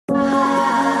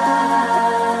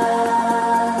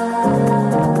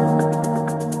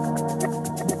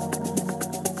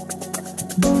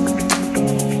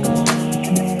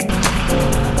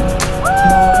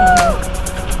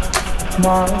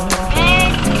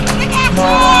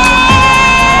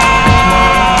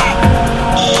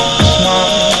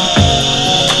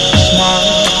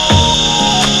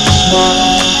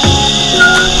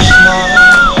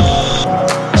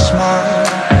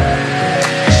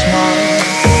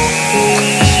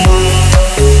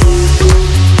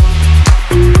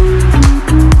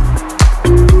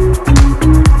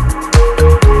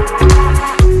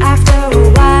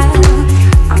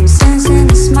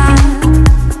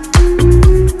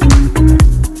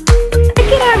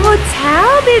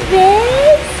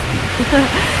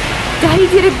Daddy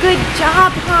did a good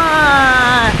job,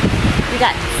 huh? We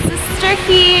got sister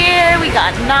here, we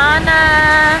got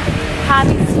Nana,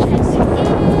 Javi's checking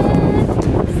in.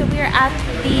 So we are at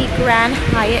the Grand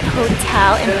Hyatt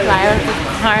Hotel in Playa Del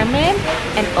Carmen,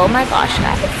 and oh my gosh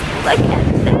guys, look at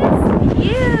this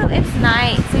view. It's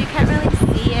night, so you can't really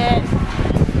see it,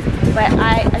 but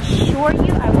I assure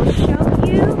you I will show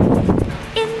you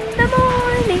in the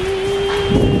morning.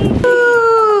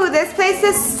 Ooh, this place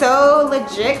is so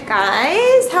legit,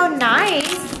 guys. How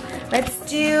nice. Let's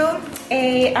do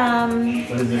a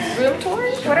room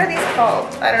tour. What are these called?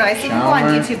 I don't know. I see people on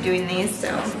YouTube doing these, so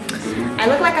I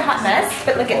look like a hot mess,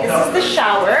 but look at this. Is the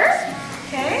shower.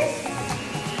 Okay.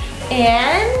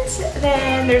 And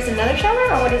then there's another shower,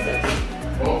 or what is it?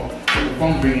 Oh,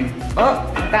 phone ringing. Oh,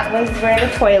 that was where the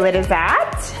toilet is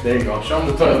at. There you go. Show them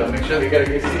the toilet. Make sure they get a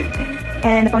good seat.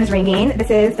 And the phone is ringing.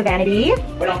 This is the vanity.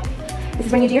 Bueno. This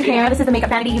is when you do your hair. This is the makeup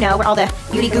vanity, you know, where all the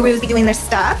beauty gurus be doing their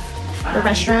stuff. The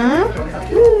restroom.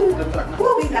 Ooh,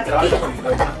 we got tequila.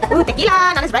 Ooh,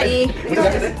 tequila. Nana's ready.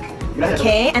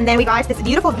 Okay, and then we got this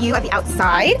beautiful view of the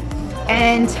outside.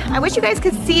 And I wish you guys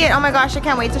could see it. Oh my gosh, I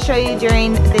can't wait to show you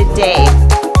during the day.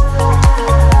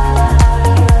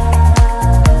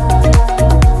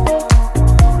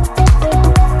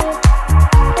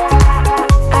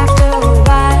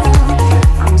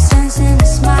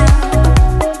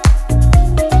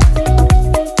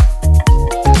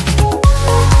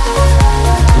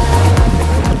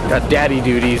 Got daddy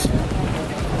duties.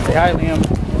 Say hi, Liam.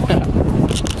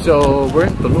 So we're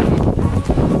in Tulum,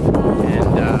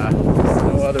 and there's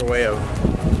no other way of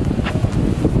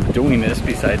doing this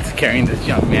besides carrying this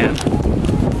young man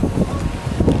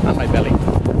on my belly.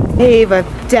 Cave of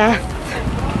Death.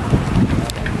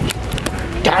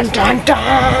 Dun dun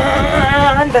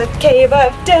dun! The Cave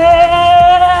of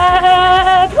Death!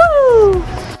 Woo!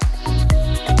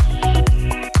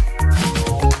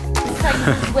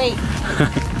 Wait.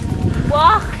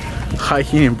 Walk.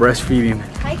 Hiking and breastfeeding.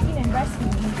 Hiking and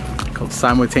breastfeeding. Called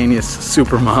simultaneous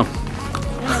super mom.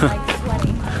 And like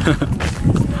sweating.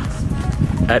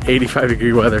 At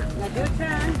 85-degree weather.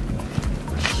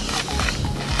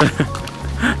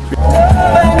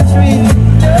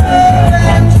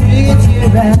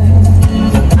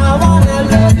 I wanna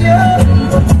love you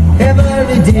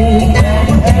every day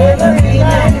and every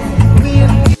night.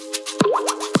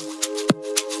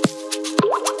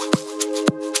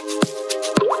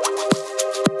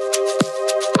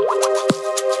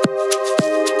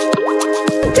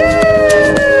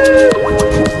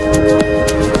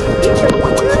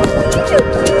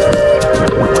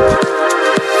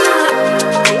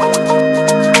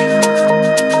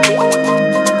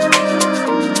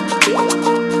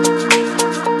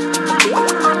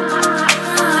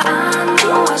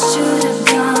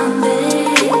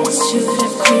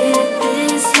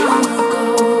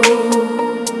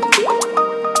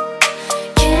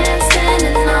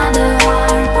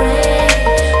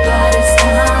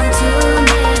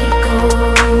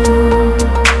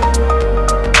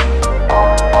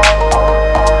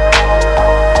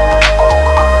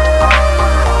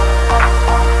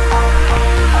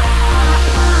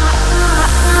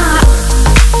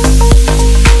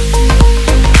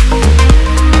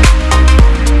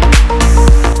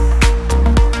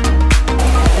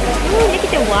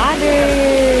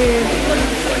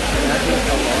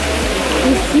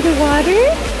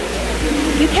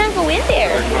 You can't go in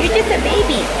there. You're just a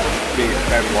baby.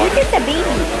 You're just a baby.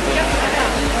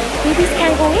 Babies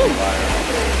can't go in.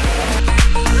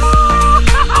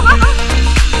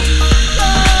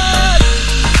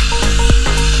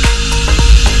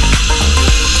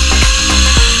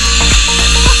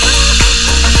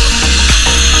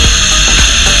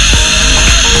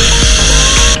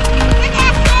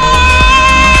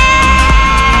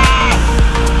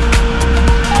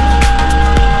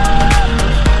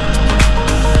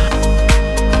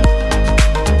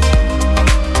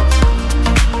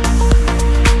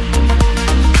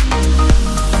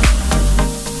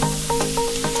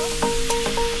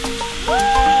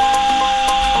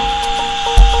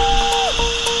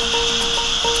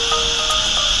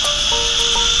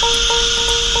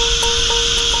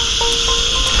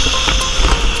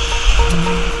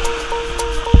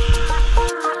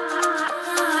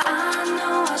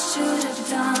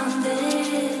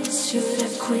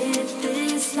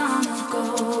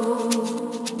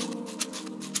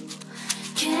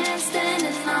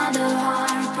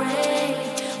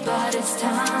 it's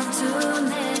time to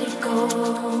let it go.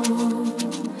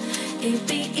 It'd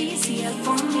be easier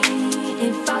for me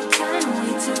if I turn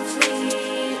away to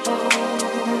flee. Oh.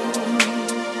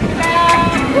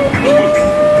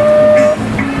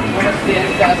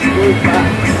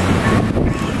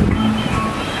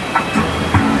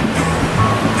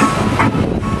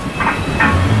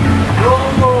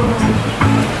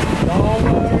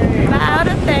 About a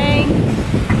thing.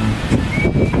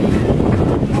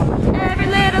 Every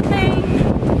little thing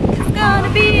is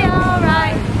gonna be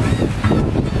alright.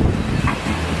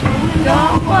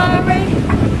 Don't worry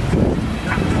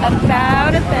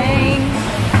about a thing.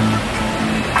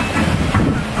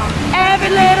 Every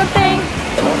little thing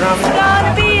is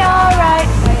gonna be alright.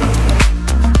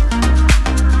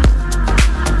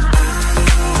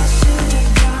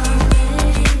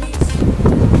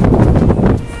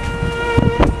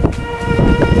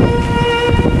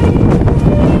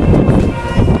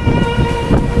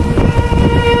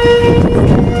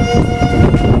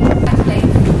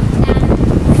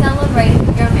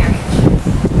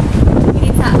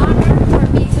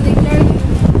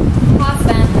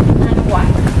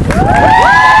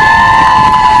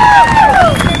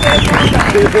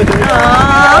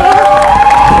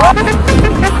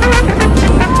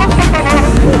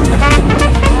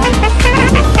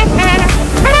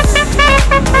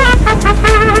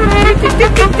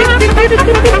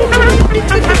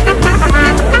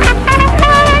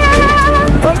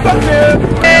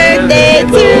 Birthday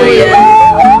to you.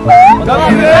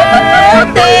 Happy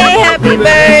birthday,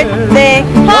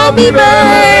 happy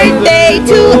birthday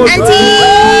to Auntie.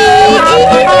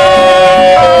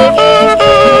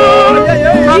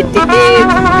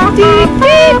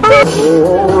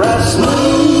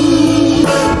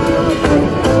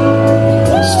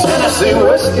 Tennessee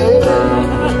whiskey.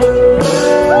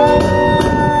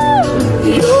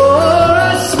 You're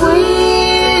a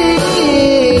sweet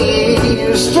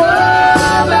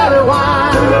strawberry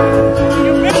wine.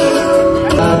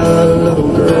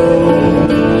 Little girl.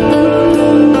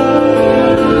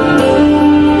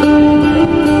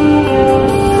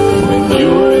 When you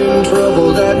were in trouble,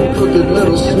 that crooked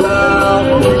little smile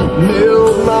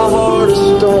milled my heart of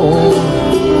stone.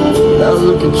 Now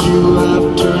look at you, I've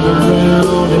turned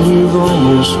around and you've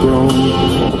almost grown.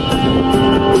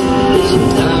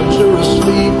 Sometimes you're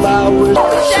asleep, I wish.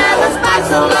 Share the spice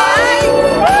of life.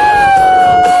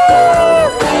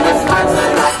 The spice of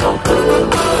life.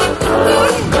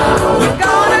 We're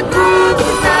gonna groove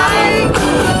tonight.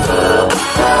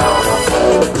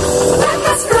 Let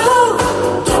us go.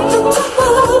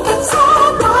 It's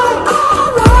alright,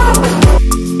 alright.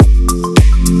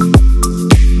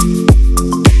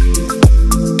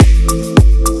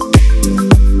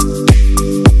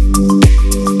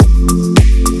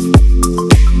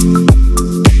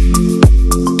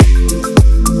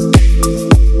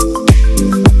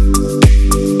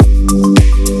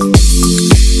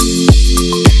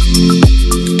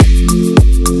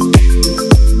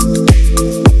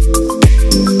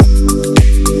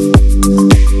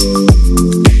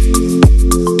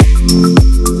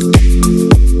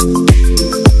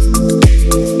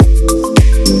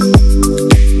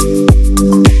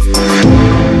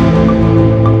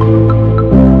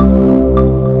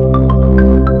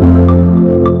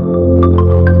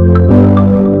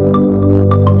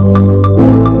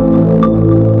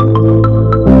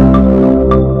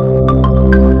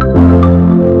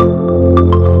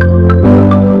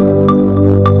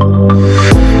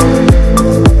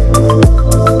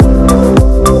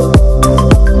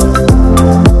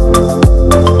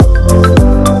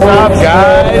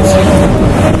 Guys,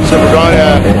 so we're going to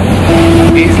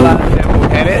Isla Temple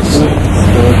Tennis.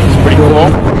 It's pretty cool.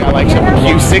 Got like some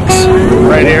Q6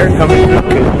 right here coming through.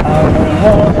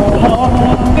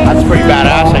 That's pretty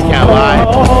badass, I can't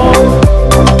lie.